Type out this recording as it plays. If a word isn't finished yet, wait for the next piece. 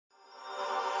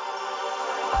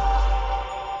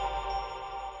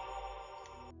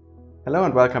Hello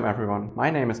and welcome everyone. My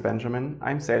name is Benjamin.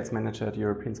 I'm Sales Manager at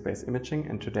European Space Imaging,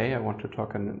 and today I want to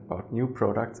talk about new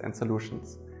products and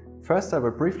solutions. First I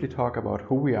will briefly talk about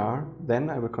who we are,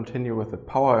 then I will continue with the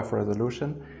power of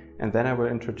resolution, and then I will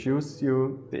introduce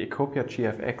you the Ecopia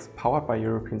GFX powered by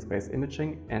European Space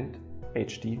Imaging and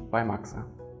HD by Maxa.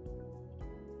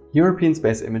 European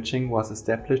Space Imaging was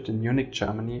established in Munich,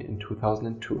 Germany in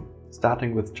 2002.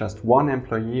 Starting with just one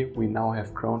employee, we now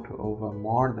have grown to over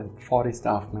more than 40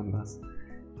 staff members.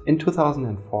 In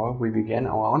 2004, we began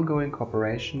our ongoing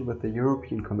cooperation with the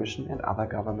European Commission and other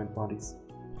government bodies.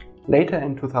 Later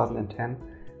in 2010,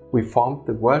 we formed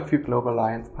the Worldview Global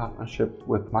Alliance partnership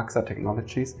with Maxa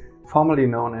Technologies, formerly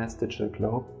known as Digital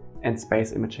Globe, and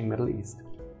Space Imaging Middle East.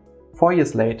 4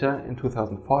 years later, in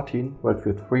 2014,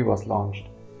 Worldview 3 was launched.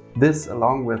 This,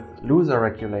 along with looser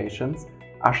regulations,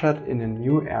 ushered in a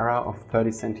new era of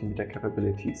 30 cm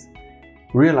capabilities.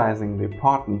 Realizing the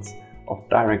importance of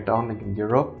direct downlink in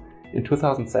Europe, in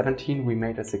 2017 we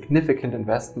made a significant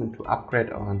investment to upgrade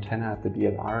our antenna at the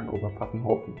DLR in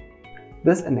Oberpfaffenhofen.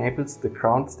 This enables the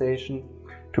ground station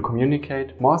to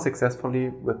communicate more successfully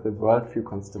with the Worldview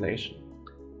constellation.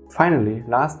 Finally,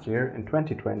 last year in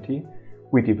 2020,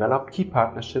 we developed key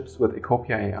partnerships with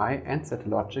Ecopia AI and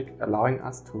Satellogic, allowing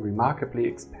us to remarkably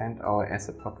expand our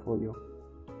asset portfolio.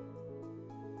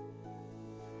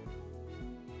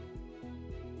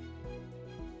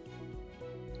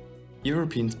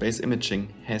 European Space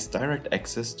Imaging has direct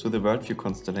access to the Worldview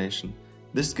constellation.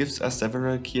 This gives us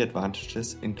several key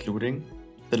advantages, including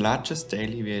the largest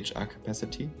daily VHR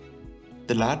capacity,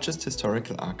 the largest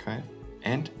historical archive,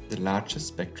 and the largest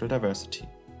spectral diversity.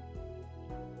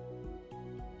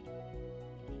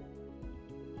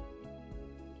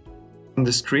 On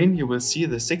the screen you will see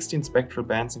the 16 spectral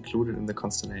bands included in the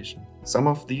constellation. Some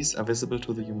of these are visible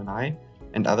to the human eye,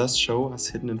 and others show us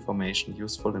hidden information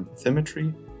useful in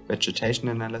bathymetry, vegetation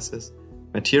analysis,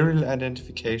 material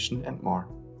identification, and more.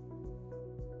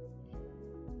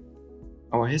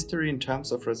 Our history in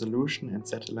terms of resolution and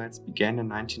satellites began in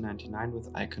 1999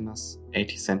 with Iconos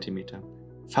 80 cm.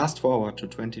 Fast forward to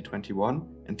 2021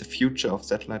 and the future of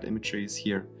satellite imagery is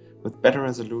here, with better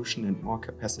resolution and more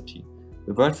capacity.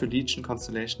 The Worldview Legion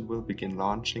constellation will begin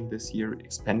launching this year,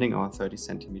 expanding our 30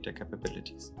 cm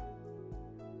capabilities.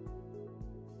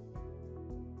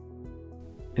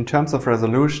 In terms of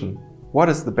resolution, what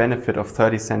is the benefit of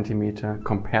 30 cm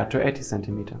compared to 80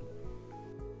 cm?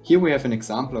 Here we have an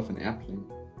example of an airplane.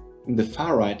 In the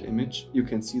far right image, you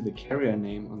can see the carrier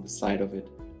name on the side of it,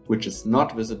 which is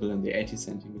not visible in the 80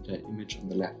 cm image on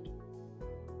the left.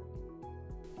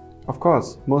 Of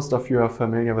course, most of you are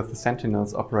familiar with the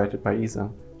Sentinels operated by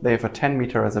ESA. They have a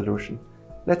 10-meter resolution.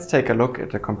 Let's take a look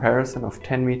at a comparison of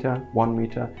 10 meter, 1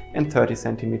 meter and 30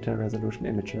 cm resolution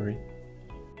imagery.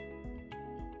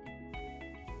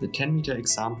 The 10-meter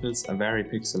examples are very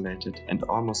pixelated and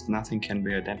almost nothing can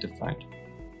be identified.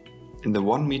 In the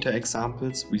 1-meter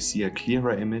examples we see a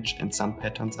clearer image and some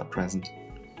patterns are present.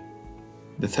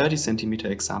 The 30 cm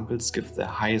examples give the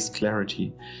highest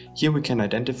clarity. Here we can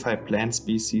identify plant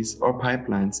species or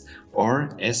pipelines, or,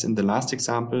 as in the last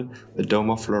example, the Dome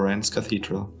of Florence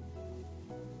Cathedral.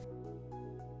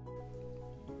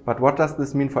 But what does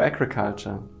this mean for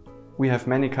agriculture? We have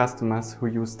many customers who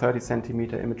use 30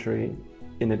 cm imagery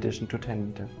in addition to 10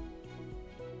 meter.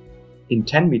 In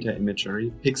 10-meter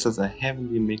imagery, pixels are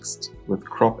heavily mixed with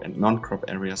crop and non-crop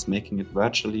areas, making it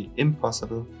virtually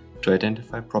impossible to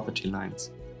identify property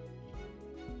lines.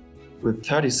 With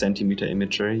 30 cm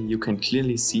imagery, you can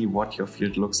clearly see what your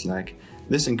field looks like.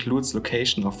 This includes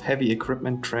location of heavy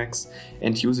equipment tracks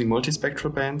and, using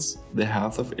multispectral bands, the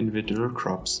health of individual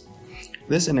crops.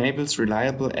 This enables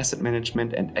reliable asset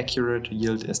management and accurate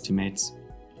yield estimates.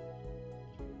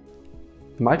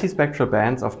 The multispectral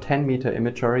bands of 10-meter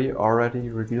imagery already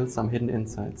reveal some hidden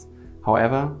insights.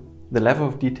 However, the level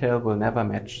of detail will never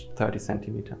match 30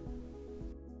 cm.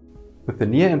 With the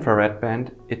near-infrared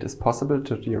band, it is possible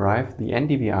to derive the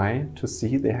NDVI to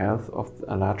see the health of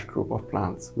a large group of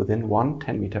plants within one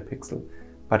 10-meter pixel,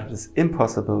 but it is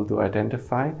impossible to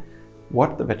identify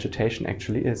what the vegetation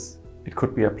actually is. It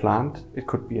could be a plant, it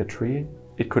could be a tree,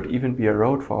 it could even be a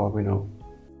road for all we know.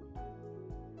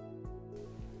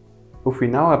 If we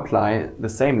now apply the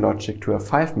same logic to a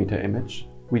 5-meter image,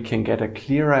 we can get a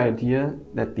clearer idea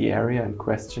that the area in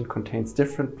question contains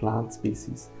different plant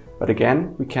species. But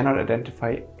again, we cannot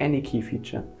identify any key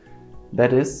feature.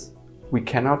 That is, we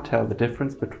cannot tell the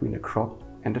difference between a crop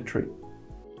and a tree.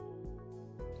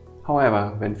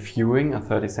 However, when viewing a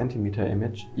 30 cm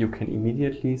image, you can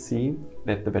immediately see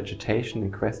that the vegetation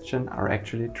in question are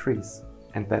actually trees,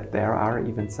 and that there are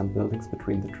even some buildings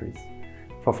between the trees.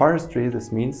 For forestry,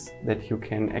 this means that you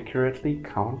can accurately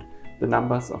count the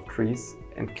numbers of trees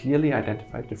and clearly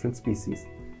identify different species.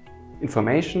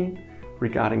 Information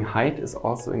regarding height is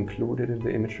also included in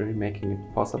the imagery, making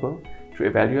it possible to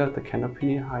evaluate the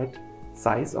canopy height,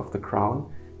 size of the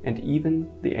crown, and even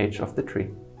the age of the tree.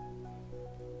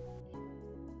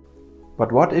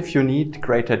 But what if you need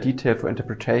greater detail for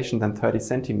interpretation than 30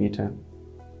 cm?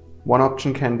 One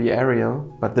option can be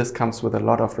aerial, but this comes with a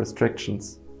lot of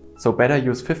restrictions, so better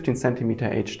use 15 cm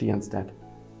HD instead.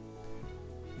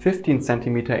 15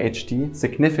 cm HD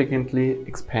significantly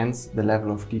expands the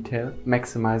level of detail,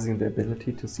 maximizing the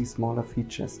ability to see smaller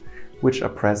features, which are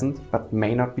present but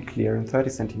may not be clear in 30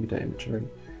 cm imagery.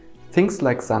 Things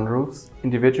like sunroofs,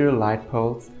 individual light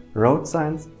poles, road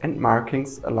signs and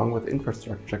markings along with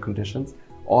infrastructure conditions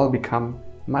all become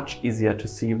much easier to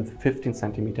see with 15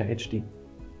 cm HD.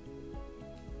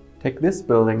 Take this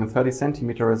building in 30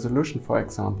 cm resolution for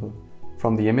example.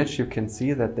 From the image you can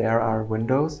see that there are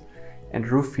windows and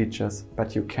roof features,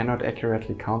 but you cannot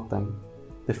accurately count them.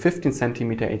 The 15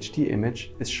 cm HD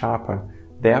image is sharper,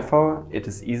 therefore it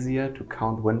is easier to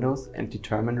count windows and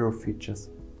determine roof features.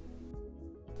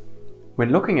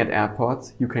 When looking at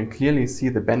airports, you can clearly see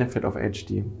the benefit of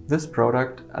HD. This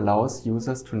product allows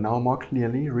users to now more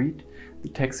clearly read the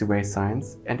taxiway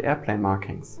signs and airplane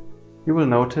markings. You will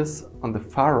notice on the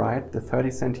far right the 30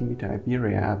 cm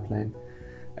Iberia airplane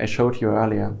I showed you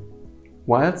earlier.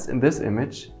 Whilst in this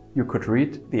image you could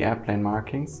read the airplane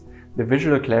markings, the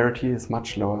visual clarity is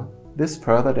much lower. This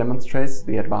further demonstrates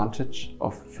the advantage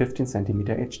of 15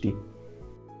 cm HD.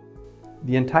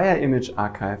 The entire image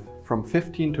archive from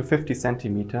 15 to 50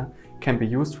 cm can be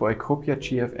used for Ecopia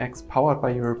CGFX powered by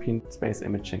European Space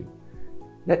Imaging.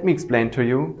 Let me explain to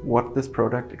you what this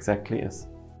product exactly is.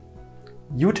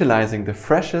 Utilizing the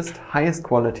freshest, highest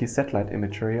quality satellite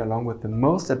imagery along with the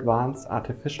most advanced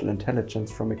artificial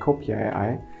intelligence from Ecopia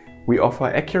AI, we offer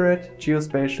accurate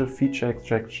geospatial feature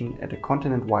extraction at a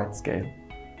continent-wide scale.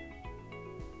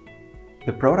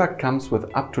 The product comes with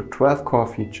up to 12 core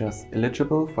features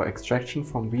eligible for extraction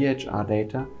from VHR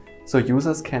data, so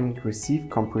users can receive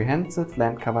comprehensive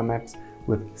land cover maps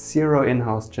with zero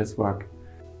in-house GIS work.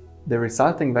 The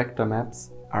resulting vector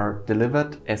maps are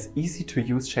delivered as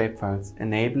easy-to-use shapefiles,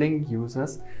 enabling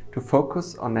users to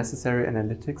focus on necessary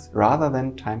analytics rather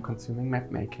than time-consuming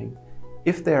mapmaking.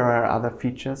 If there are other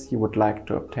features you would like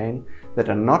to obtain that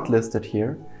are not listed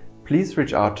here, please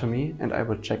reach out to me and I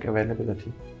will check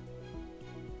availability.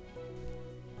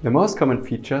 The most common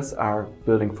features are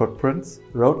building footprints,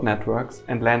 road networks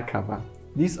and land cover.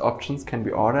 These options can be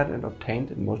ordered and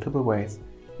obtained in multiple ways.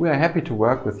 We are happy to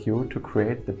work with you to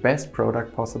create the best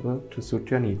product possible to suit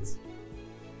your needs.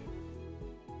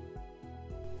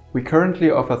 We currently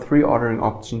offer 3 ordering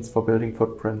options for building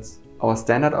footprints. Our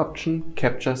standard option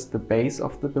captures the base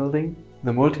of the building.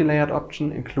 The multi-layered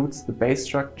option includes the base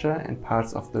structure and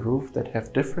parts of the roof that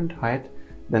have different height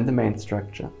than the main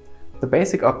structure. The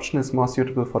basic option is more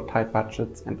suitable for tight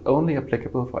budgets and only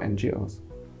applicable for NGOs.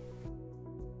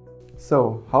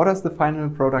 So, how does the final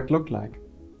product look like?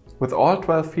 With all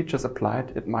 12 features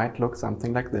applied, it might look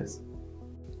something like this.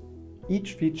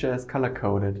 Each feature is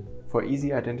color-coded for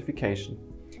easy identification.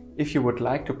 If you would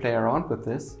like to play around with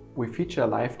this, we feature a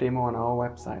live demo on our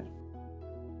website.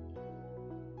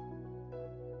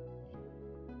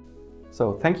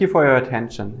 So, thank you for your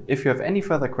attention. If you have any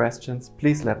further questions,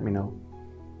 please let me know.